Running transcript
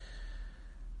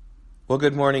Well,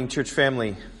 good morning, church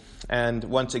family. And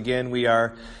once again, we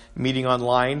are meeting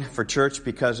online for church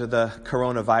because of the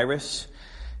coronavirus.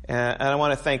 And I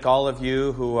want to thank all of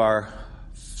you who are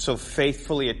so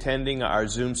faithfully attending our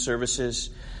Zoom services.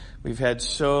 We've had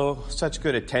such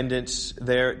good attendance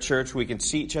there at church. We can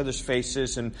see each other's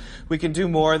faces, and we can do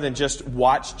more than just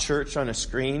watch church on a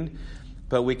screen,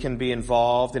 but we can be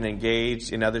involved and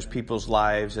engaged in other people's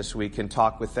lives as we can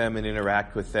talk with them and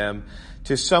interact with them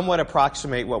to somewhat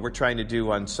approximate what we're trying to do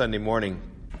on Sunday morning.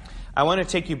 I want to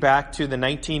take you back to the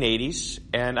 1980s,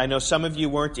 and I know some of you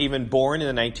weren't even born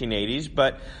in the 1980s,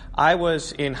 but I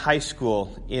was in high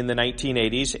school in the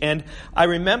 1980s, and I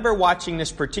remember watching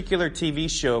this particular TV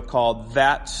show called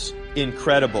That's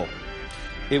Incredible.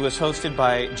 It was hosted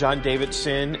by John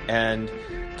Davidson and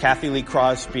Kathy Lee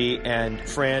Crosby and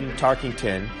Fran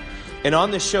Tarkington. And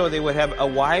on the show, they would have a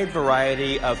wide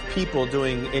variety of people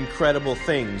doing incredible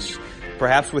things,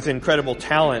 perhaps with incredible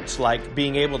talents, like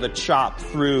being able to chop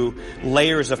through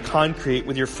layers of concrete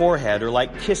with your forehead, or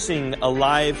like kissing a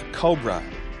live cobra.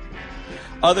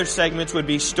 Other segments would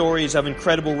be stories of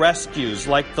incredible rescues,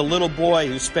 like the little boy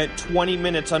who spent 20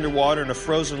 minutes underwater in a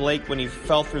frozen lake when he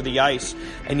fell through the ice,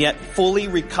 and yet fully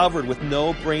recovered with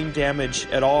no brain damage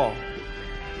at all.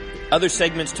 Other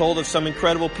segments told of some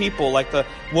incredible people, like the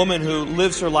woman who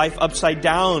lives her life upside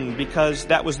down because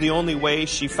that was the only way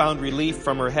she found relief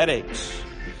from her headaches.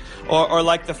 Or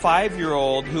like the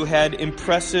 5-year-old who had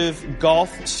impressive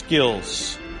golf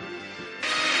skills.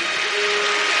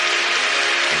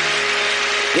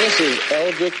 This is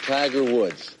Eldrick Tiger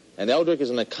Woods, and Eldrick is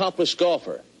an accomplished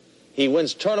golfer. He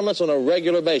wins tournaments on a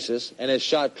regular basis and has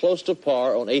shot close to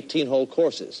par on 18-hole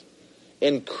courses.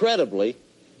 Incredibly,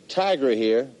 Tiger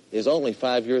here is only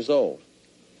 5 years old.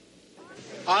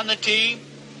 On the tee,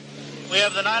 we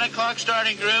have the 9 o'clock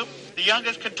starting group, the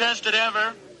youngest contestant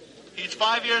ever. He's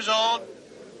 5 years old,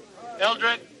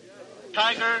 Eldrick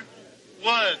Tiger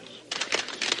Woods.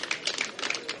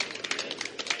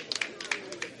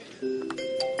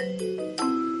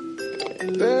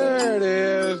 There it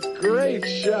is. Great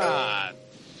shot.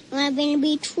 When I'm going to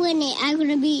be 20, I'm going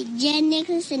to beat Jen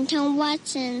Nicklaus and Tom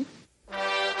Watson.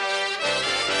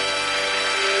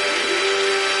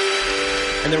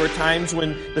 And there were times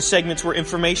when the segments were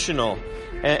informational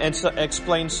and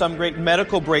explained some great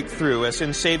medical breakthrough, as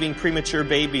in saving premature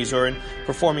babies or in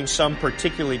performing some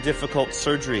particularly difficult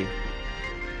surgery.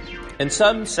 And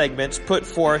some segments put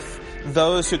forth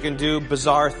those who can do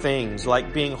bizarre things,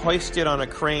 like being hoisted on a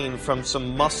crane from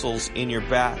some muscles in your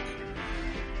back,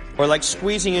 or like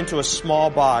squeezing into a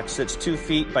small box that's 2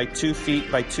 feet by 2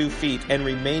 feet by 2 feet and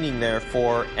remaining there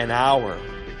for an hour.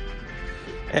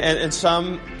 And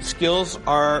some skills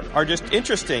are just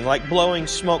interesting, like blowing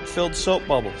smoke-filled soap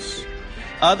bubbles.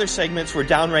 Other segments were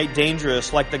downright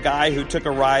dangerous, like the guy who took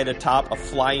a ride atop a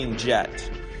flying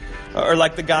jet, or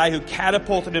like the guy who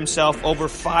catapulted himself over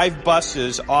 5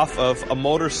 buses off of a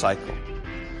motorcycle.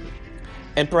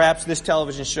 And perhaps this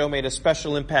television show made a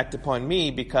special impact upon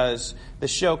me because the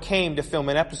show came to film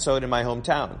an episode in my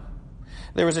hometown.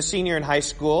 There was a senior in high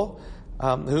school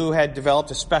who had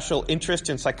developed a special interest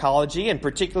in psychology, and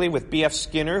particularly with B.F.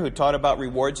 Skinner, who taught about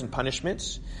rewards and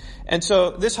punishments. And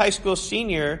so this high school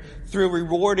senior, through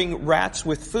rewarding rats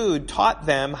with food, taught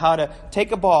them how to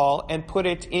take a ball and put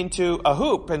it into a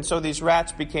hoop. And so these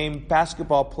rats became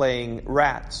basketball-playing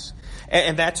rats.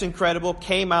 And That's Incredible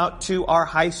came out to our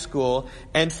high school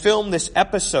and filmed this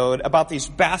episode about these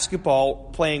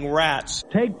basketball-playing rats.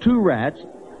 Take 2 rats,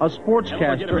 a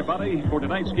sportscaster, everybody. For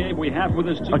tonight's game, we have with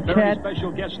us 2 very cat,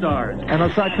 special guest stars, and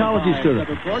a psychology student.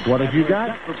 What have you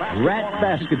got? Rat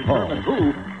basketball.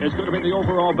 Who is going to be the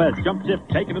overall bet? Jump tip,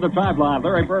 taken to the drive line.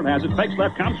 Larry Bird has it. Fakes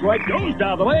left, comes right, goes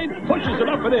down the lane, pushes it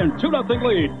up and in. 2-0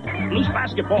 lead. Loose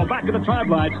basketball back to the drive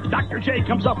line. Dr. J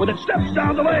comes up with it, steps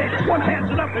down the lane. One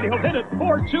hands it up and he'll hit it.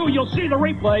 4-2. You'll see the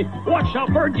replay. Watch how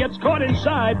Bird gets caught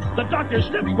inside. The doctor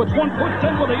snips with one foot,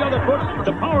 10 with the other foot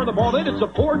to power the ball in. It's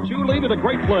a 4-2 lead and a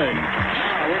great play.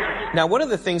 Now, one of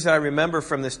the things that I remember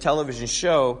from this television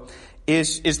show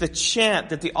is the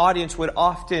chant that the audience would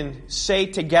often say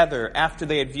together after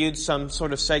they had viewed some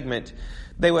sort of segment.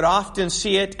 They would often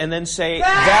see it and then say,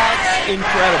 "That's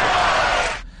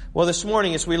incredible." Well, this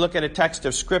morning, as we look at a text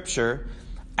of Scripture,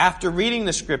 after reading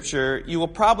the Scripture, you will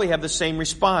probably have the same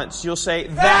response. You'll say,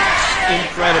 "That's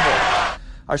incredible."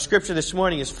 Our Scripture this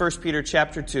morning is 1 Peter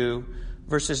chapter 2,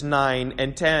 verses 9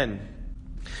 and 10.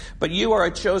 But you are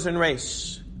a chosen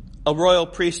race, a royal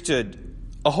priesthood,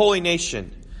 a holy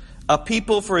nation, a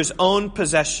people for his own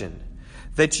possession,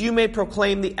 that you may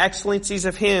proclaim the excellencies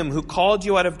of him who called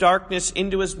you out of darkness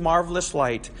into his marvelous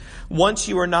light. Once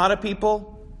you were not a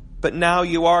people, but now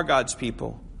you are God's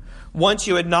people. Once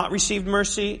you had not received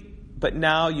mercy, but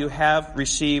now you have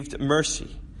received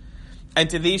mercy. And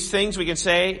to these things we can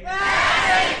say,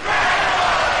 that's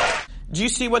incredible! Do you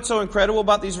see what's so incredible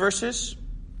about these verses?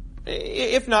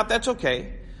 If not, that's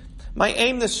okay. My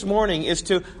aim this morning is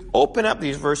to open up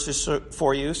these verses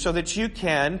for you so that you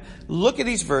can look at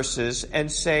these verses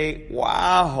and say,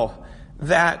 wow,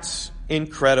 that's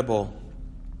incredible.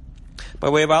 By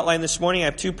way of outline this morning, I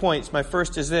have 2 points. My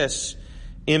first is this: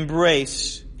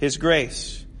 embrace His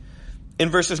grace. In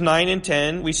verses 9 and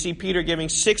 10, we see Peter giving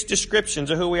 6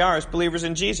 descriptions of who we are as believers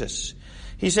in Jesus.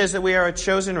 He says that we are a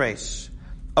chosen race,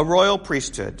 a royal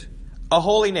priesthood, a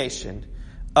holy nation,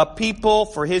 a people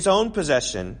for His own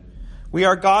possession. We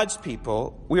are God's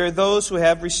people. We are those who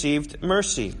have received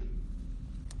mercy.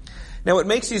 Now, what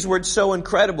makes these words so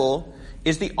incredible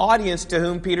is the audience to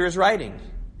whom Peter is writing.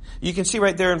 You can see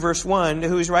right there in verse 1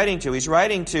 who he's writing to. He's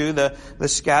writing to the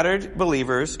scattered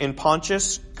believers in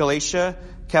Pontus, Galatia,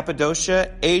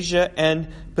 Cappadocia, Asia, and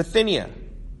Bithynia.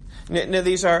 Now,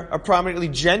 these are prominently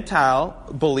Gentile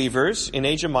believers in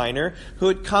Asia Minor who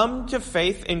had come to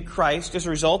faith in Christ as a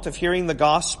result of hearing the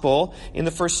gospel in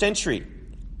the first century.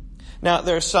 Now,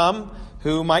 there are some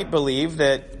who might believe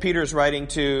that Peter's writing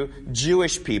to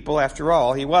Jewish people. After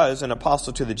all, he was an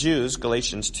apostle to the Jews,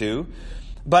 Galatians 2.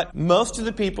 But most of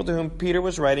the people to whom Peter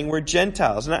was writing were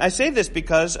Gentiles. And I say this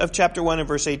because of chapter 1 and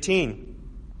verse 18.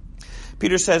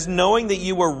 Peter says, knowing that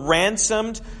you were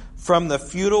ransomed from the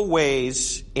futile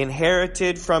ways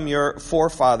inherited from your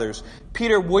forefathers.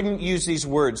 Peter wouldn't use these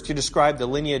words to describe the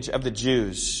lineage of the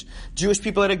Jews. Jewish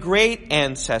people had a great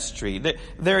ancestry.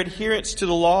 Their adherence to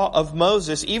the law of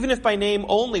Moses, even if by name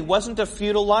only, wasn't a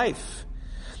futile life.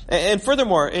 And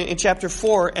furthermore, in chapter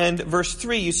 4 and verse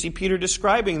 3, you see Peter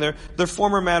describing their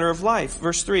former manner of life.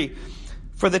 Verse 3,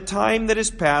 for the time that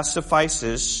is past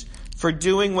suffices for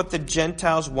doing what the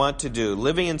Gentiles want to do,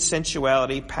 living in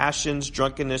sensuality, passions,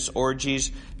 drunkenness,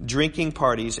 orgies, drinking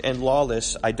parties, and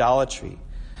lawless idolatry.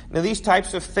 Now, these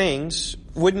types of things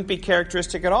wouldn't be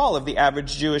characteristic at all of the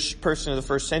average Jewish person of the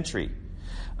first century.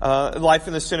 Life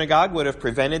in the synagogue would have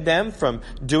prevented them from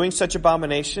doing such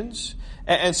abominations.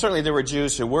 And certainly there were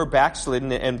Jews who were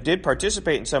backslidden and did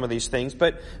participate in some of these things,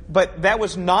 but that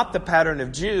was not the pattern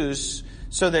of Jews,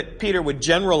 so that Peter would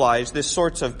generalize this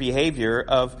sorts of behavior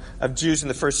of Jews in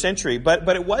the first century, but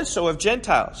it was so of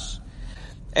Gentiles.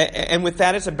 And with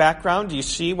that as a background, do you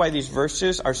see why these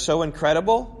verses are so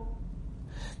incredible?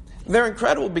 They're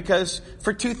incredible because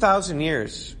for 2,000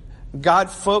 years,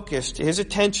 God focused His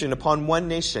attention upon one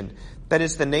nation, that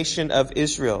is the nation of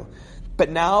Israel. But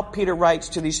now Peter writes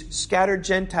to these scattered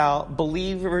Gentile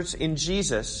believers in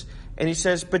Jesus, and he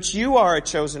says, but you are a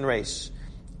chosen race,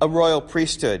 a royal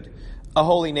priesthood, a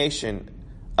holy nation,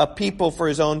 a people for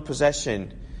His own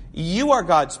possession. You are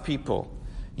God's people.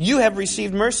 You have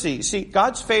received mercy. See,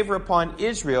 God's favor upon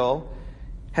Israel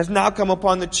has now come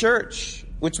upon the church,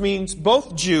 which means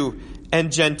both Jew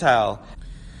and Gentile.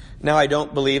 Now, I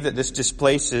don't believe that this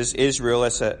displaces Israel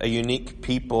as a unique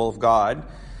people of God.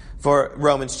 For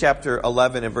Romans chapter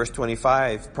 11 and verse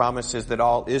 25 promises that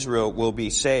all Israel will be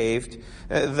saved.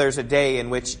 There's a day in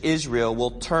which Israel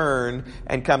will turn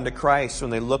and come to Christ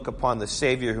when they look upon the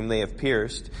Savior whom they have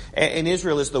pierced. And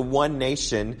Israel is the one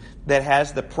nation that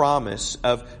has the promise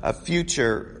of a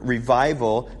future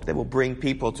revival that will bring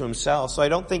people to Himself. So I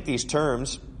don't think these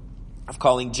terms of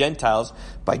calling Gentiles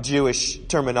by Jewish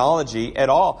terminology at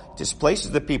all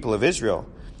displaces the people of Israel.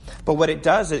 But what it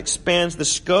does, it expands the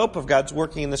scope of God's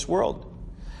working in this world.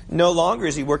 No longer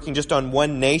is He working just on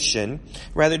one nation.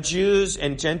 Rather, Jews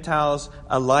and Gentiles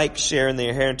alike share in the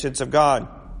inheritance of God.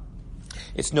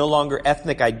 It's no longer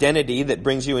ethnic identity that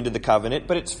brings you into the covenant,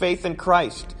 but it's faith in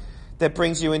Christ that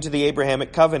brings you into the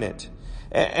Abrahamic covenant.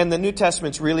 And the New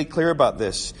Testament's really clear about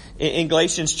this. In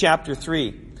Galatians chapter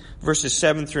 3, verses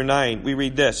 7 through 9, we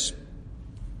read this.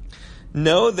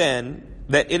 Know then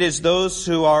that it is those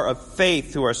who are of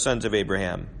faith who are sons of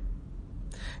Abraham.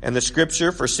 And the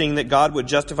Scripture, foreseeing that God would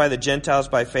justify the Gentiles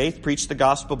by faith, preached the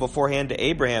gospel beforehand to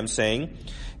Abraham, saying,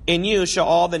 in you shall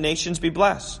all the nations be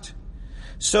blessed.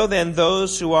 So then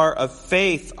those who are of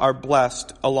faith are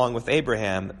blessed along with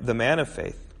Abraham, the man of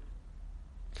faith.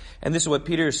 And this is what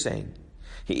Peter is saying.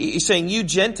 He's saying you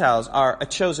Gentiles are a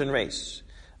chosen race,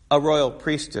 a royal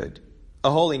priesthood,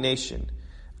 a holy nation,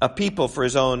 a people for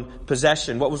His own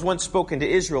possession. What was once spoken to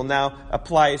Israel now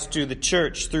applies to the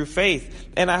church through faith.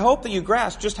 And I hope that you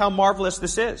grasp just how marvelous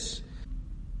this is.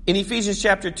 In Ephesians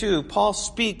chapter 2, Paul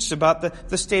speaks about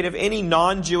the state of any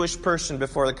non-Jewish person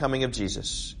before the coming of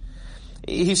Jesus.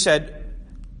 He said,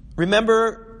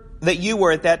 remember that you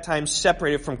were at that time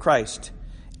separated from Christ,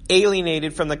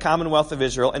 alienated from the commonwealth of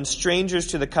Israel, and strangers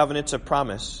to the covenants of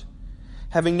promise,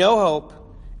 having no hope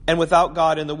and without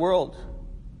God in the world.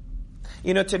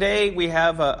 You know, today we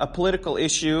have a political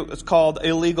issue. It's called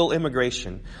illegal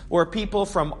immigration, where people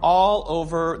from all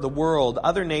over the world,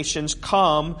 other nations,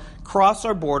 come, cross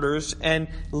our borders, and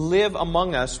live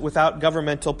among us without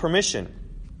governmental permission.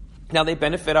 Now, they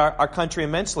benefit our country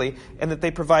immensely in that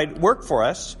they provide work for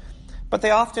us, but they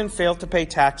often fail to pay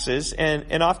taxes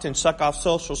and often suck off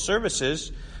social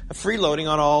services, freeloading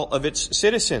on all of its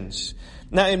citizens.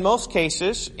 Now, in most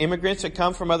cases, immigrants that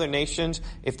come from other nations,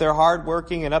 if they're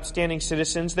hardworking and upstanding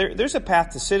citizens, there's a path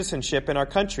to citizenship in our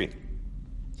country.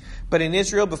 But in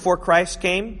Israel, before Christ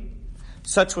came,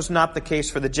 such was not the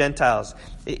case for the Gentiles.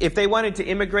 If they wanted to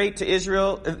immigrate to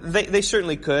Israel, they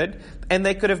certainly could, and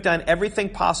they could have done everything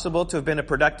possible to have been a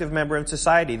productive member in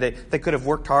society. They could have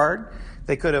worked hard.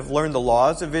 They could have learned the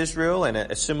laws of Israel and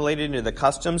assimilated into the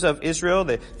customs of Israel.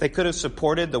 They could have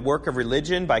supported the work of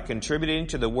religion by contributing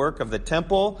to the work of the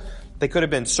temple. They could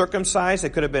have been circumcised. They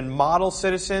could have been model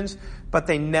citizens, but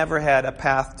they never had a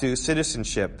path to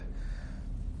citizenship.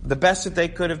 The best that they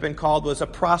could have been called was a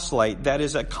proselyte, that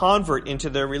is, a convert into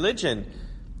their religion.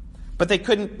 But they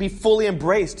couldn't be fully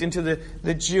embraced into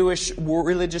the Jewish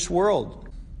religious world.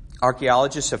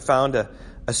 Archaeologists have found a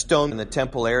stone in the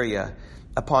temple area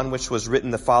upon which was written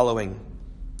the following: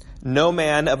 "No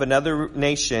man of another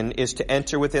nation is to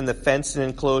enter within the fenced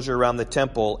enclosure around the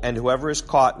temple, and whoever is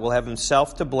caught will have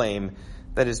himself to blame,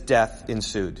 that his death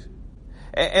ensued."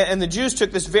 And the Jews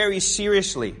took this very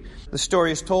seriously. The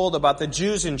story is told about the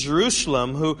Jews in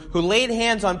Jerusalem who laid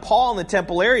hands on Paul in the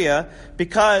temple area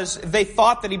because they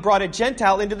thought that he brought a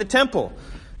Gentile into the temple.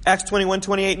 Acts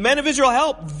 21:28, "Men of Israel,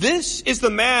 help! This is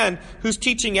the man who's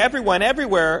teaching everyone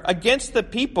everywhere against the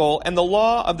people and the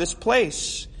law of this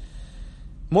place.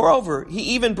 Moreover, he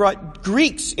even brought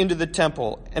Greeks into the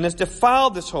temple and has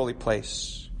defiled this holy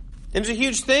place." It was a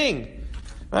huge thing,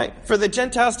 right, for the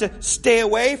Gentiles to stay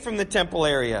away from the temple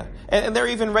area. And they're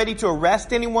even ready to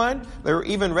arrest anyone. They're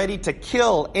even ready to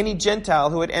kill any Gentile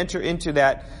who would enter into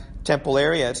that temple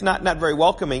area. It's not very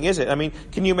welcoming, is it? I mean,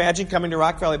 can you imagine coming to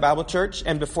Rock Valley Bible Church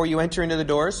and before you enter into the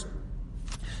doors,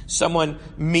 someone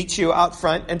meets you out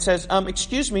front and says,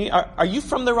 "Excuse me, are you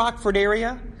from the Rockford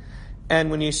area?" And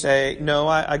when you say, "No,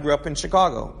 I grew up in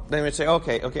Chicago," they would say,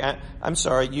 okay, I'm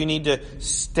sorry, you need to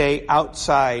stay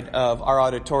outside of our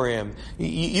auditorium.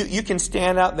 You can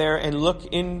stand out there and look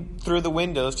in through the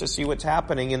windows to see what's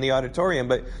happening in the auditorium,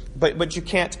 but you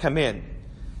can't come in.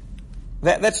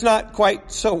 That's not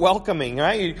quite so welcoming,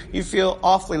 right? You feel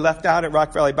awfully left out at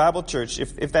Rock Valley Bible Church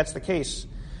if that's the case.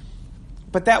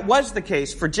 But that was the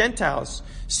case for Gentiles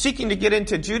seeking to get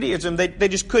into Judaism. They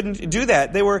just couldn't do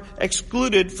that. They were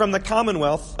excluded from the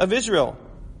commonwealth of Israel.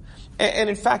 And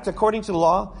in fact, according to the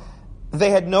law, they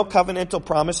had no covenantal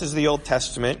promises of the Old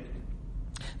Testament.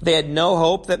 They had no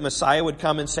hope that Messiah would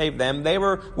come and save them. They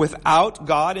were without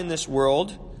God in this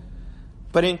world.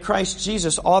 But in Christ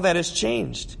Jesus, all that has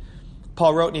changed.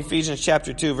 Paul wrote in Ephesians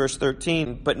chapter 2, verse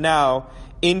 13, "But now,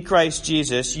 in Christ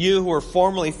Jesus, you who were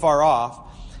formerly far off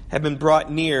have been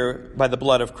brought near by the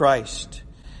blood of Christ."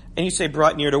 And you say,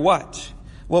 brought near to what?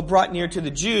 Well, brought near to the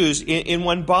Jews in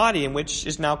one body, in which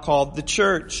is now called the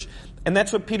church. And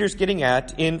that's what Peter's getting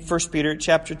at in 1 Peter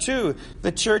chapter 2.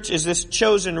 The church is this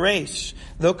chosen race.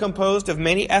 Though composed of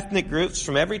many ethnic groups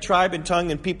from every tribe and tongue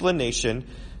and people and nation,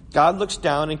 God looks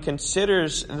down and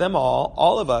considers them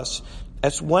all of us,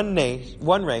 as one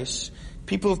race,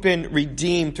 people who've been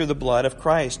redeemed through the blood of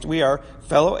Christ. We are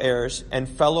fellow heirs and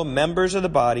fellow members of the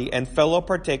body and fellow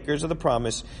partakers of the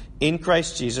promise in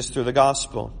Christ Jesus through the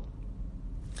gospel.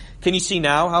 Can you see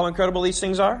now how incredible these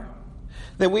things are?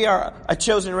 That we are a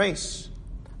chosen race,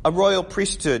 a royal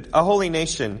priesthood, a holy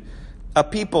nation, a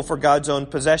people for God's own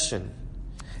possession.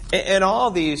 And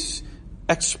all these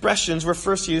expressions were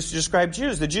first used to describe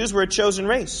Jews. The Jews were a chosen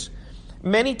race.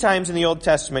 Many times in the Old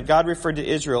Testament, God referred to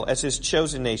Israel as his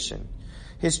chosen nation,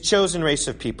 his chosen race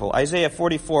of people. Isaiah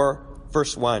 44,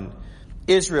 verse 1,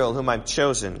 "Israel, whom I've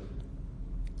chosen."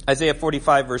 Isaiah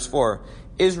 45, verse 4,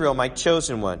 "Israel, my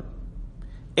chosen one."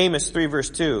 Amos 3,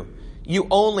 verse 2, "You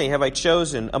only have I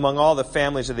chosen among all the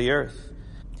families of the earth."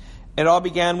 It all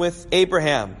began with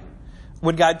Abraham,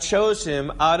 when God chose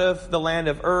him out of the land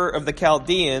of Ur of the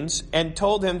Chaldeans and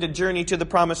told him to journey to the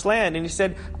promised land. And he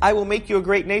said, "I will make you a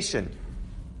great nation."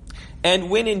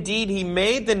 And when indeed he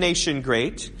made the nation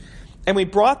great, and we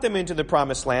brought them into the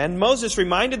promised land, Moses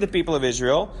reminded the people of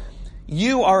Israel,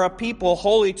 "You are a people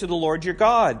holy to the Lord your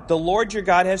God. The Lord your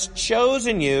God has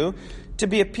chosen you to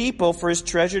be a people for his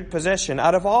treasured possession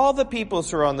out of all the peoples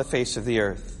who are on the face of the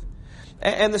earth."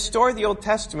 And the story of the Old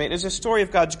Testament is a story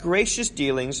of God's gracious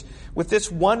dealings with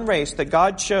this one race that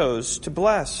God chose to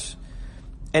bless.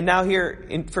 And now here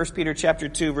in 1 Peter chapter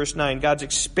 2, verse 9, God's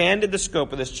expanded the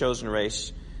scope of this chosen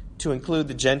race to include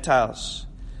the Gentiles.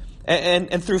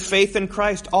 And through faith in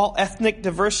Christ, all ethnic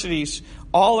diversities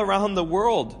all around the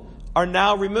world are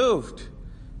now removed.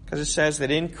 Because it says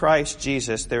that in Christ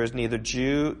Jesus there is neither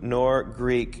Jew nor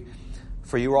Greek,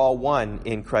 for you are all one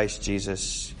in Christ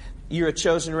Jesus. You're a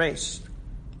chosen race.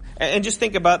 And just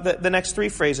think about the next three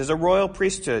phrases: a royal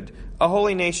priesthood, a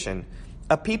holy nation,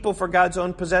 a people for God's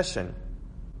own possession.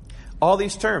 All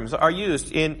these terms are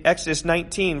used in Exodus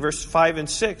 19, verse 5 and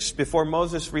 6, before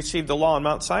Moses received the law on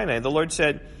Mount Sinai. The Lord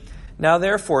said, "Now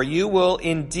therefore you will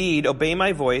indeed obey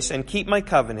my voice and keep my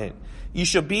covenant. You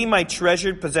shall be my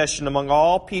treasured possession among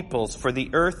all peoples, for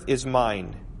the earth is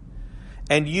mine.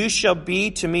 And you shall be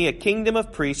to me a kingdom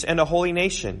of priests and a holy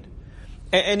nation."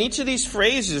 And each of these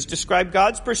phrases describe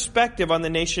God's perspective on the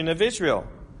nation of Israel.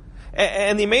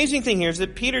 And the amazing thing here is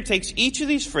that Peter takes each of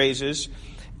these phrases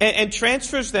and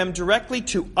transfers them directly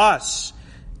to us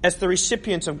as the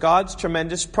recipients of God's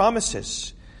tremendous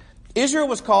promises. Israel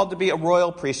was called to be a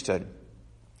royal priesthood.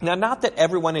 Now, not that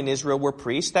everyone in Israel were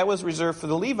priests. That was reserved for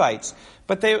the Levites.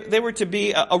 But they were to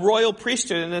be a royal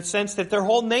priesthood in the sense that their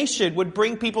whole nation would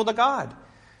bring people to God.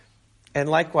 And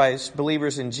likewise,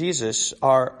 believers in Jesus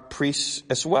are priests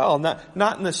as well.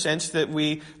 Not in the sense that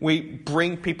we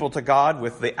bring people to God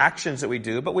with the actions that we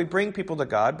do, but we bring people to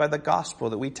God by the gospel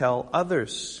that we tell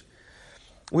others.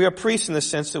 We are priests in the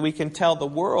sense that we can tell the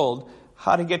world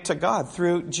how to get to God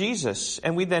through Jesus.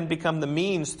 And we then become the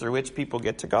means through which people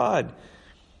get to God.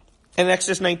 In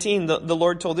Exodus 19, the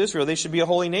Lord told Israel they should be a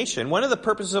holy nation. One of the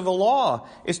purposes of the law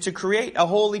is to create a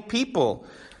holy people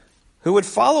who would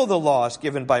follow the laws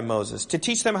given by Moses, to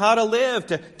teach them how to live,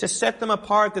 to set them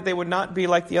apart, that they would not be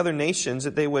like the other nations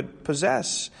that they would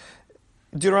possess.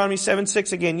 Deuteronomy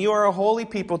 7:6 again, "You are a holy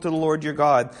people to the Lord your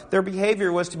God." Their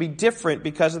behavior was to be different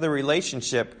because of their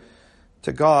relationship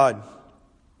to God.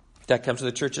 That comes to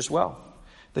the church as well.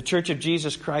 The church of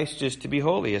Jesus Christ is to be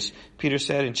holy. As Peter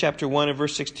said in chapter 1 and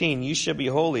verse 16, "You shall be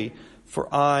holy, for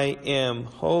I am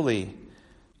holy."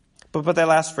 But that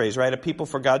last phrase, right? A people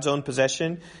for God's own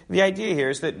possession. The idea here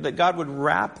is that God would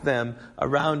wrap them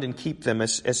around and keep them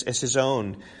as his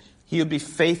own. He would be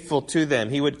faithful to them.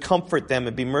 He would comfort them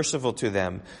and be merciful to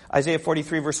them. Isaiah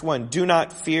 43 verse 1, "Do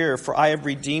not fear, for I have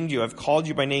redeemed you. I've called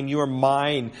you by name. You are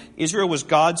mine." Israel was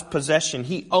God's possession.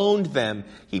 He owned them.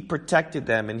 He protected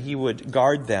them, and he would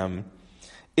guard them.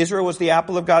 Israel was the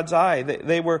apple of God's eye.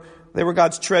 They were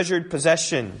God's treasured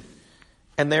possession.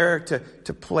 And they're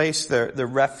to place their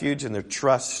refuge and their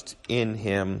trust in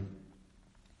him.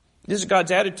 This is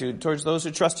God's attitude towards those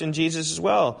who trust in Jesus as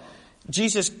well.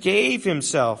 Jesus gave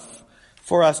himself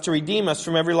for us to redeem us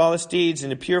from every lawless deeds and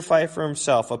to purify for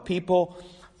himself a people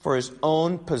for his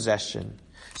own possession.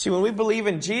 See, when we believe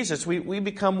in Jesus, we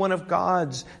become one of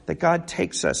God's, that God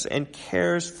takes us and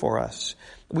cares for us.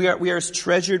 We are his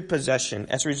treasured possession.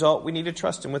 As a result, we need to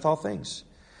trust him with all things.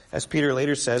 As Peter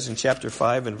later says in chapter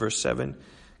 5 and verse 7,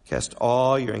 "Cast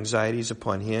all your anxieties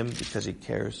upon him because he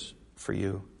cares for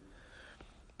you."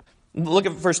 Look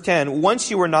at verse 10.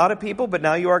 "Once you were not a people, but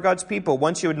now you are God's people.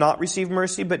 Once you had not received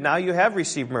mercy, but now you have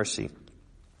received mercy."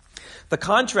 The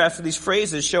contrast of these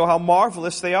phrases show how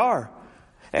marvelous they are.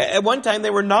 At one time, they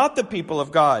were not the people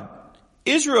of God.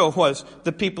 Israel was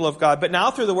the people of God. But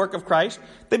now through the work of Christ,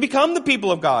 they become the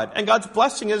people of God. And God's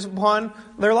blessing is upon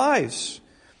their lives.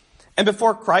 And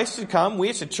before Christ had come, we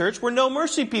as a church were no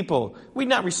mercy people. We'd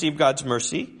not received God's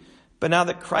mercy. But now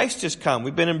that Christ has come,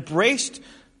 we've been embraced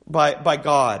by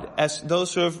God as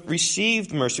those who have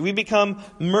received mercy. We become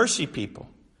mercy people.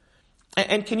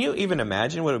 And can you even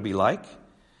imagine what it would be like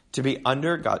to be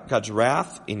under God's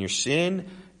wrath in your sin,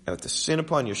 and with the sin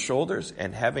upon your shoulders,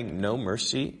 and having no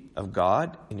mercy of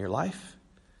God in your life?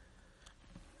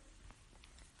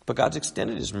 But God's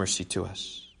extended his mercy to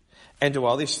us. And to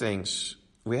all these things,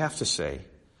 we have to say,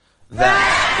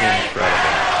 that's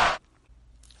incredible.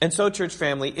 And so, church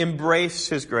family, embrace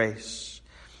his grace.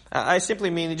 I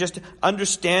simply mean just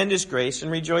understand his grace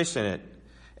and rejoice in it.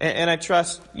 And I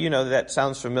trust, that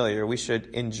sounds familiar. We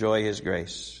should enjoy his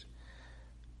grace.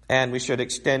 And we should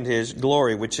extend his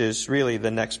glory, which is really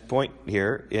the next point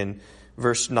here in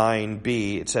verse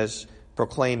 9b. It says,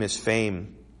 proclaim his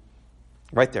fame.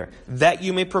 Right there. That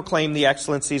you may proclaim the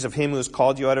excellencies of him who has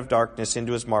called you out of darkness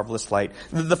into his marvelous light.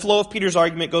 The flow of Peter's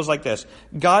argument goes like this.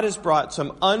 God has brought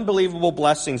some unbelievable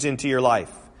blessings into your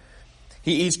life.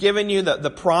 He's given you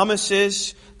the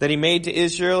promises that he made to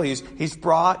Israel. He's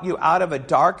brought you out of a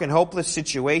dark and hopeless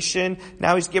situation.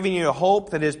 Now he's giving you a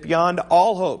hope that is beyond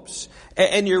all hopes.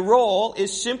 And your role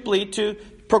is simply to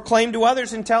proclaim to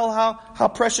others and tell how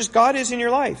precious God is in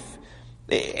your life.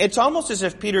 It's almost as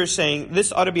if Peter is saying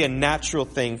this ought to be a natural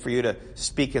thing for you to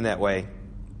speak in that way.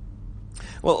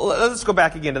 Well, let's go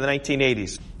back again to the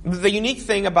 1980s. The unique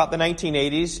thing about the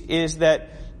 1980s is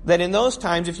that in those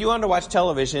times, if you wanted to watch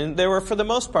television, there were, for the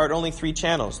most part, only 3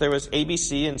 channels. There was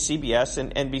ABC and CBS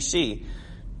and NBC.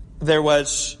 There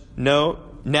was no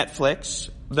Netflix.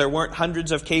 There weren't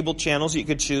hundreds of cable channels you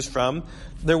could choose from.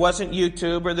 There wasn't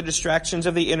YouTube or the distractions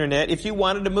of the internet. If you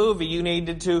wanted a movie, you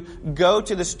needed to go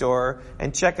to the store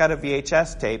and check out a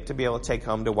VHS tape to be able to take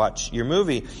home to watch your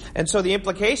movie. And so the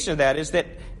implication of that is that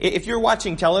if you're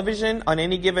watching television on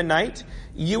any given night,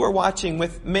 you are watching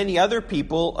with many other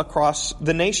people across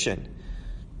the nation.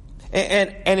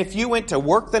 And if you went to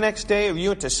work the next day or you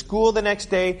went to school the next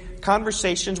day,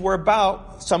 conversations were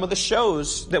about some of the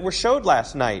shows that were showed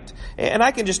last night. And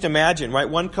I can just imagine, right,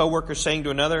 one coworker saying to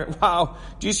another, wow,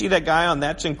 do you see that guy on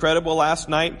That's Incredible last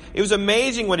night? It was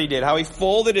amazing what he did, how he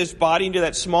folded his body into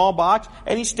that small box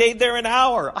and he stayed there an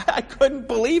hour. I couldn't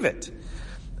believe it.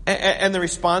 And the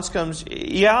response comes,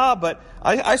 yeah, but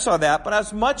I saw that, but I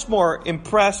was much more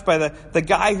impressed by the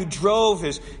guy who drove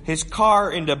his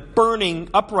car into burning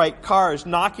upright cars,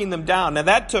 knocking them down. Now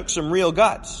that took some real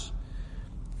guts.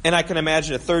 And I can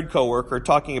imagine a third coworker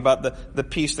talking about the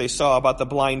piece they saw about the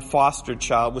blind foster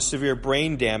child with severe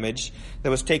brain damage that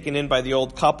was taken in by the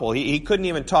old couple. He couldn't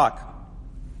even talk,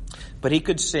 but he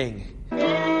could sing.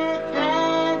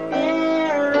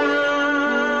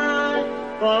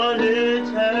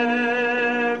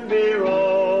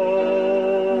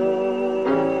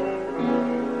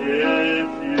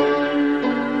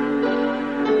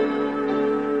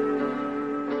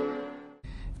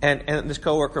 And this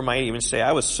coworker might even say,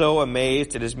 I was so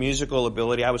amazed at his musical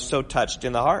ability. I was so touched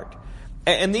in the heart.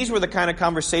 And these were the kind of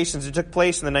conversations that took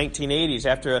place in the 1980s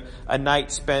after a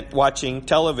night spent watching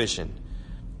television.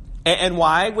 And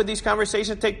why would these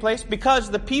conversations take place? Because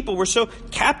the people were so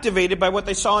captivated by what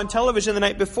they saw on television the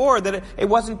night before that it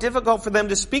wasn't difficult for them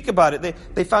to speak about it.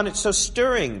 They found it so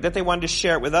stirring that they wanted to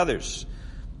share it with others.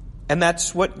 And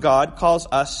that's what God calls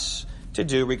us to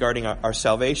do regarding our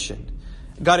salvation.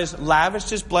 God has lavished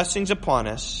His blessings upon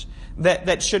us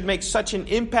that should make such an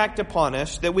impact upon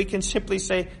us that we can simply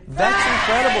say, that's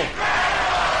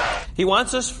incredible. He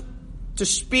wants us to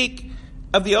speak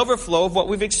of the overflow of what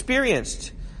we've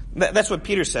experienced. That's what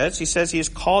Peter says. He says He has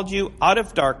called you out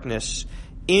of darkness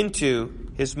into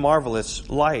His marvelous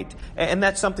light. And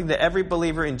that's something that every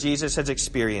believer in Jesus has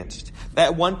experienced.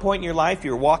 At one point in your life,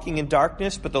 you were walking in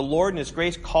darkness, but the Lord in His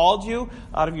grace called you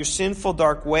out of your sinful,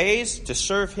 dark ways to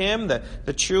serve Him,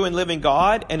 the true and living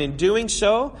God. And in doing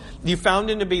so, you found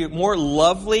Him to be more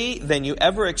lovely than you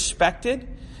ever expected.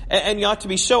 And you ought to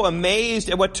be so amazed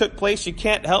at what took place, you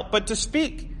can't help but to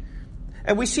speak.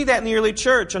 And we see that in the early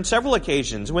church on several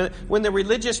occasions when the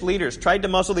religious leaders tried to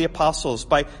muzzle the apostles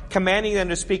by commanding them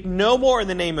to speak no more in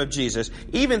the name of Jesus,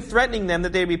 even threatening them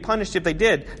that they would be punished if they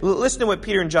did. Listen to what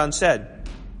Peter and John said.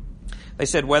 They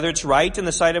said, whether it's right in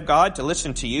the sight of God to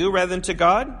listen to you rather than to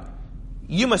God,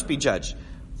 you must be judged.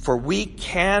 For we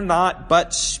cannot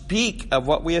but speak of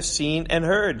what we have seen and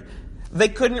heard. They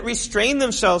couldn't restrain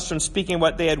themselves from speaking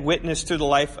what they had witnessed through the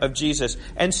life of Jesus.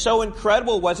 And so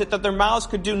incredible was it that their mouths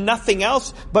could do nothing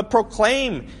else but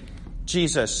proclaim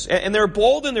Jesus. And they were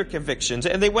bold in their convictions.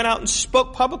 And they went out and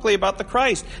spoke publicly about the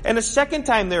Christ. And a second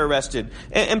time they were arrested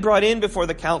and brought in before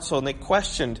the council. And they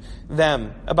questioned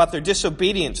them about their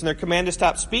disobedience and their command to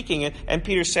stop speaking. And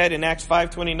Peter said in Acts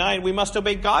 5:29, we must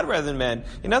obey God rather than men.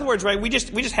 In other words, right, we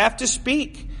just have to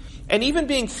speak. And even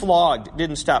being flogged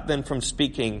didn't stop them from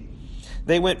speaking.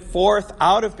 They went forth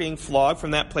out of being flogged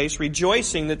from that place,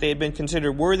 rejoicing that they had been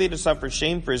considered worthy to suffer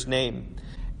shame for His name.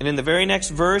 And in the very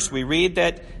next verse, we read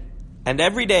that, and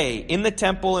every day in the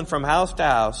temple and from house to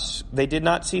house, they did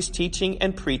not cease teaching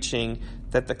and preaching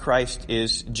that the Christ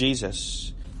is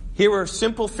Jesus. Here were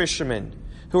simple fishermen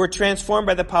who were transformed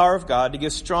by the power of God to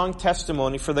give strong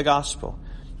testimony for the gospel.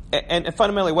 And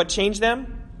fundamentally, what changed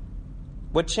them?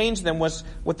 What changed them was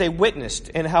what they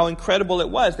witnessed and how incredible it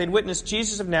was. They'd witnessed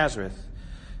Jesus of Nazareth,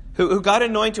 who got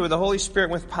anointed with the Holy Spirit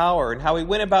and with power, and how He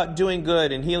went about doing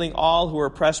good and healing all who were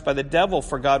oppressed by the devil,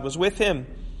 for God was with Him.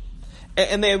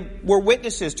 And they were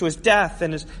witnesses to His death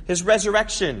and His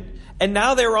resurrection. And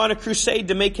now they were on a crusade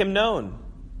to make Him known.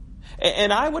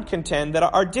 And I would contend that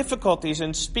our difficulties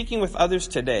in speaking with others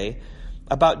today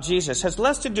about Jesus has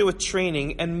less to do with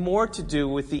training and more to do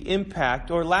with the impact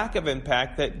or lack of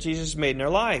impact that Jesus made in our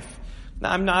life.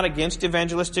 Now, I'm not against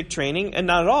evangelistic training, and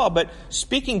not at all, but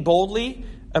speaking boldly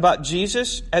about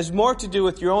Jesus has more to do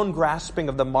with your own grasping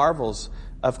of the marvels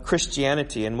of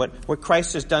Christianity and what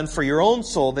Christ has done for your own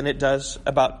soul than it does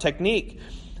about technique.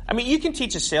 I mean, you can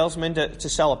teach a salesman to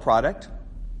sell a product,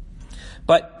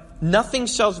 But nothing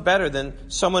sells better than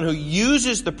someone who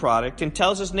uses the product and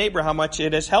tells his neighbor how much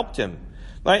it has helped him.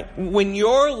 Right? When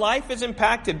your life is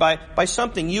impacted by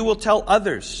something, you will tell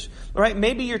others. Right?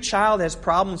 Maybe your child has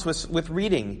problems with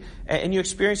reading and you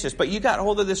experience this, but you got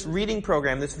hold of this reading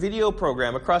program, this video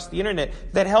program across the internet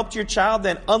that helped your child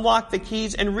then unlock the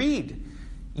keys and read.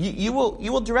 You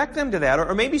will direct them to that.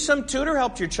 Or maybe some tutor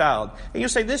helped your child. And you'll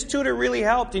say, this tutor really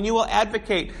helped, and you will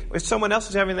advocate if someone else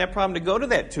is having that problem to go to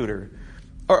that tutor.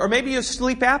 Or maybe you have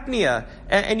sleep apnea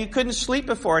and you couldn't sleep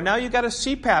before, and now you got a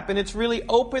CPAP and it's really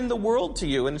opened the world to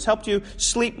you and it's helped you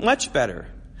sleep much better.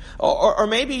 Or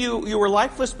maybe you were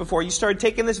lifeless before. You started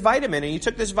taking this vitamin and you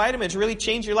took this vitamin. It's really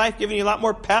changed your life, giving you a lot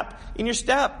more pep in your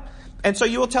step. And so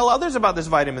you will tell others about this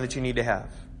vitamin that you need to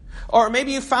have. Or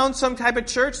maybe you found some type of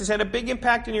church that's had a big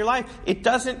impact in your life. It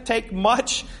doesn't take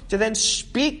much to then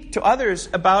speak to others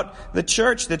about the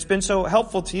church that's been so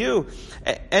helpful to you.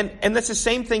 And that's the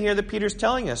same thing here that Peter's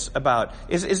telling us about,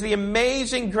 is the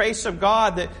amazing grace of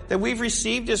God that we've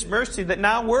received His mercy, that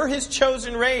now we're His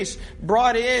chosen race,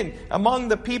 brought in among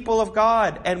the people of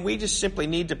God, and we just simply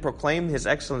need to proclaim His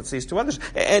excellencies to others.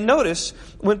 And notice,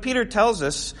 when Peter tells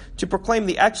us to proclaim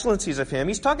the excellencies of Him,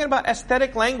 he's talking about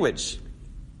aesthetic language.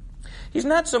 He's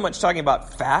not so much talking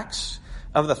about facts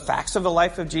of the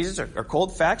life of Jesus or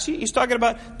cold facts. He's talking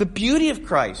about the beauty of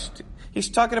Christ. He's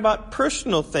talking about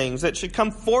personal things that should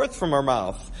come forth from our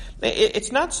mouth.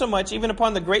 It's not so much even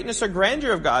upon the greatness or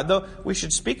grandeur of God, though we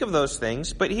should speak of those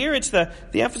things. But here it's the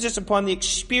emphasis upon the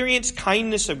experienced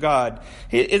kindness of God,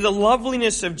 the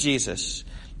loveliness of Jesus.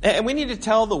 And we need to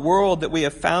tell the world that we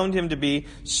have found Him to be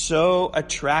so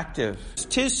attractive.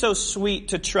 'Tis so sweet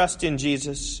to trust in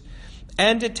Jesus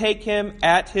and to take Him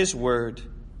at His word,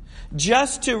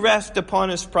 just to rest upon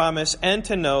His promise and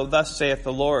to know, thus saith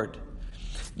the Lord.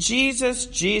 Jesus,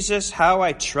 Jesus, how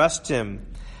I trust Him,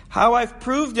 how I've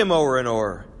proved Him o'er and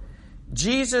o'er.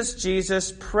 Jesus,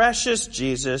 Jesus, precious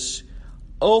Jesus,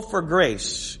 oh, for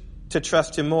grace to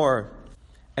trust Him more.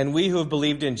 And we who have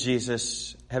believed in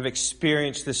Jesus have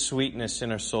experienced the sweetness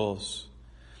in our souls.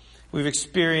 We've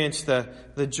experienced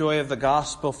the joy of the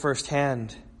gospel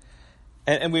firsthand.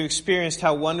 And we've experienced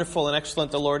how wonderful and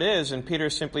excellent the Lord is. And Peter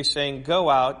is simply saying, go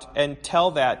out and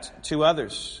tell that to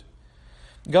others.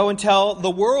 Go and tell the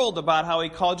world about how He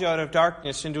called you out of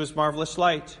darkness into His marvelous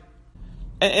light.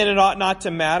 And it ought not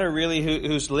to matter really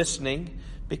who's listening,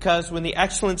 because when the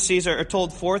excellencies are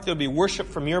told forth, there'll be worship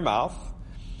from your mouth.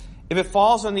 If it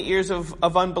falls on the ears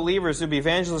of unbelievers, there'll be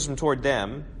evangelism toward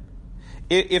them.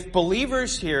 If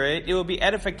believers hear it, it will be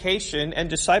edification and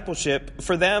discipleship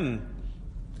for them.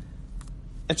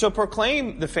 And so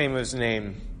proclaim the fame of His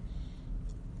name.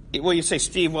 Well, you say,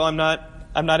 Steve, well, I'm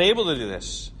not able to do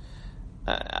this.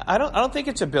 I don't think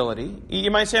it's ability.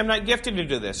 You might say, I'm not gifted to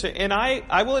do this. And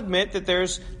I will admit that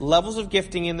there's levels of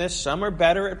gifting in this. Some are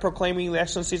better at proclaiming the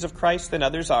excellencies of Christ than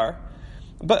others are.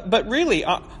 But really,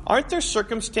 aren't there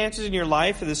circumstances in your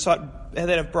life that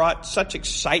have brought such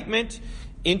excitement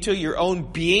into your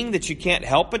own being that you can't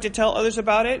help but to tell others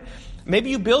about it? Maybe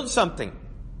you build something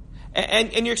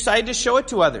and you're excited to show it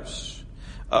to others.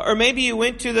 Or maybe you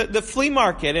went to the flea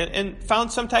market and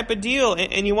found some type of deal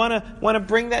and you want to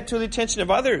bring that to the attention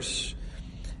of others.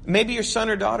 Maybe your son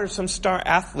or daughter is some star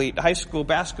athlete, high school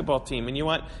basketball team, and you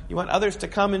want others to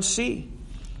come and see.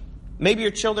 Maybe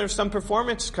your children have some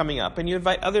performance coming up and you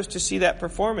invite others to see that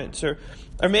performance. Or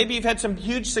maybe you've had some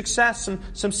huge success,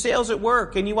 some sales at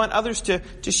work, and you want others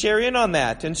to share in on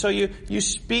that. And so you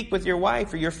speak with your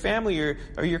wife or your family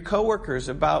or your coworkers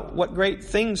about what great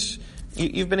things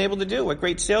you've been able to do, what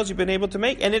great sales you've been able to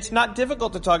make. And it's not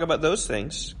difficult to talk about those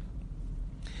things.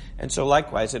 And so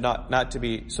likewise, it ought not to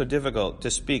be so difficult to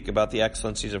speak about the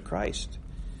excellencies of Christ.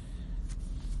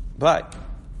 But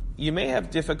you may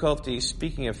have difficulty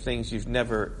speaking of things you've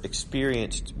never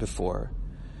experienced before.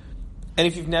 And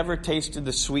if you've never tasted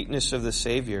the sweetness of the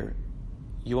Savior,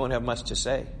 you won't have much to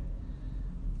say.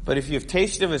 But if you've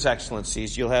tasted of His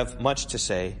excellencies, you'll have much to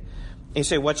say. And you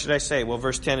say, what should I say? Well,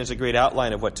 verse 10 is a great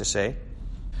outline of what to say.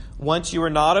 Once you were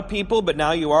not a people, but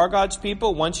now you are God's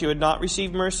people. Once you had not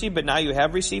received mercy, but now you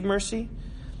have received mercy.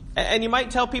 And you might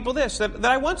tell people this, that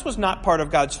I once was not part of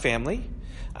God's family.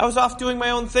 I was off doing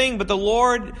my own thing, but the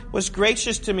Lord was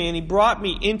gracious to me and He brought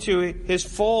me into His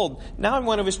fold. Now I'm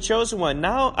one of His chosen one.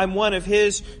 Now I'm one of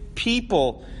His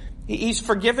people. He's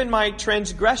forgiven my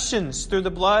transgressions through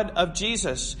the blood of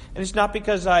Jesus. And it's not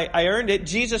because I earned it.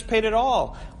 Jesus paid it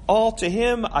all. All to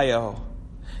Him I owe.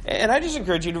 And I just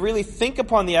encourage you to really think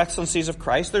upon the excellencies of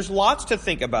Christ. There's lots to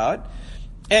think about.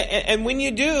 And when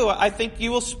you do, I think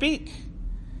you will speak.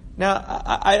 Now,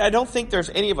 I don't think there's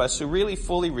any of us who really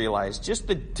fully realize just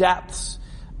the depths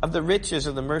of the riches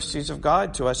of the mercies of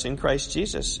God to us in Christ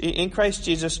Jesus. In Christ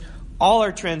Jesus, all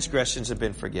our transgressions have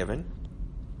been forgiven.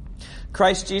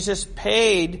 Christ Jesus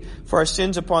paid for our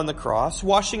sins upon the cross,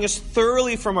 washing us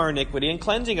thoroughly from our iniquity and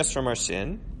cleansing us from our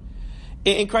sin.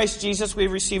 In Christ Jesus,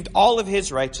 we've received all of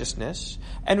His righteousness.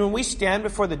 And when we stand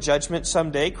before the judgment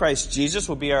someday, Christ Jesus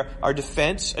will be our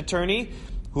defense attorney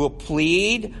who will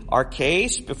plead our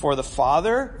case before the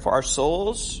Father for our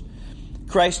souls.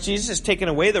 Christ Jesus has taken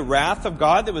away the wrath of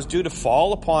God that was due to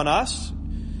fall upon us.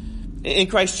 In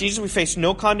Christ Jesus, we face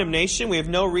no condemnation. We have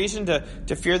no reason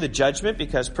to fear the judgment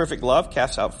because perfect love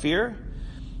casts out fear.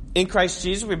 In Christ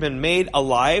Jesus, we've been made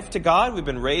alive to God. We've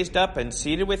been raised up and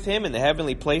seated with Him in the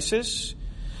heavenly places.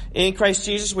 In Christ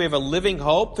Jesus, we have a living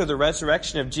hope through the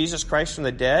resurrection of Jesus Christ from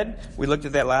the dead. We looked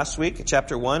at that last week,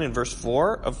 chapter 1 and verse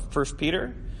 4 of 1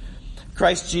 Peter.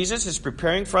 Christ Jesus is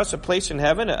preparing for us a place in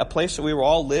heaven, a place that we will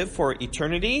all live for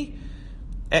eternity.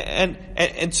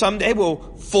 And someday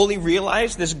we'll fully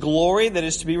realize this glory that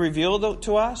is to be revealed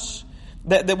to us.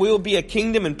 That we will be a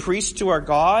kingdom and priests to our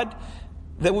God.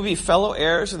 That we'll be fellow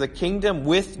heirs of the kingdom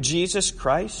with Jesus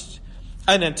Christ.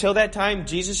 And until that time,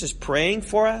 Jesus is praying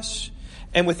for us.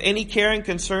 And with any care and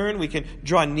concern, we can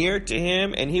draw near to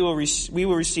Him, and we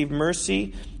will receive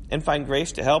mercy and find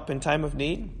grace to help in time of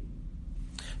need.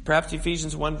 Perhaps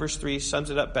Ephesians 1 verse 3 sums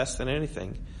it up best than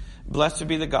anything. Blessed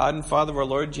be the God and Father of our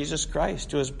Lord Jesus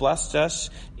Christ, who has blessed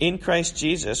us in Christ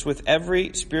Jesus with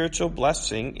every spiritual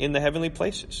blessing in the heavenly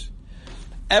places.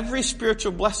 Every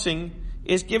spiritual blessing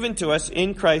is given to us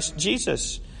in Christ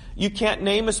Jesus. You can't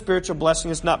name a spiritual blessing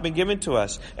that's not been given to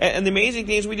us. And the amazing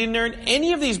thing is we didn't earn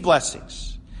any of these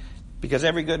blessings, because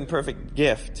every good and perfect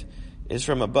gift is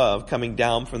from above, coming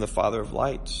down from the Father of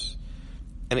lights.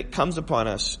 And it comes upon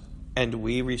us, and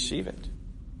we receive it.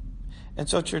 And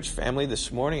so, church family,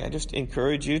 this morning I just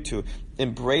encourage you to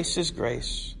embrace His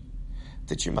grace,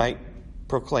 that you might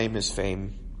proclaim His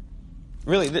fame.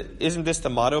 Really, isn't this the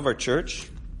motto of our church?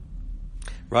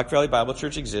 Rock Valley Bible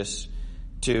Church exists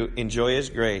to enjoy His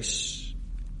grace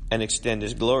and extend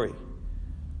His glory.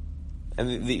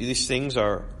 And these things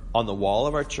are on the wall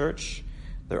of our church.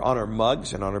 They're on our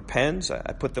mugs and on our pens.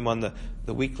 I put them on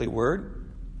the weekly word.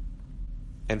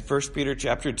 And 1 Peter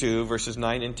chapter 2, verses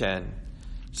 9 and 10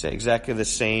 say exactly the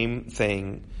same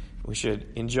thing. We should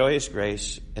enjoy His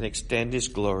grace and extend His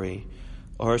glory.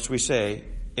 Or as we say,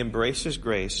 embrace His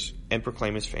grace and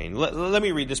proclaim His fame. Let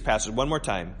me read this passage one more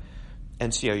time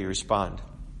and see how you respond.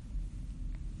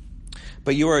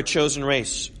 But you are a chosen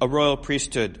race, a royal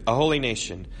priesthood, a holy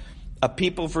nation, a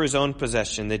people for His own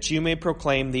possession, that you may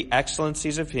proclaim the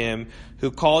excellencies of Him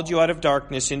who called you out of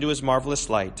darkness into His marvelous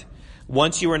light.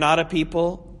 Once you were not a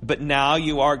people, but now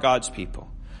you are God's people.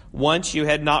 Once you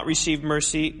had not received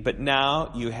mercy, but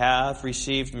now you have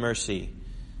received mercy.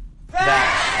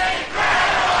 That's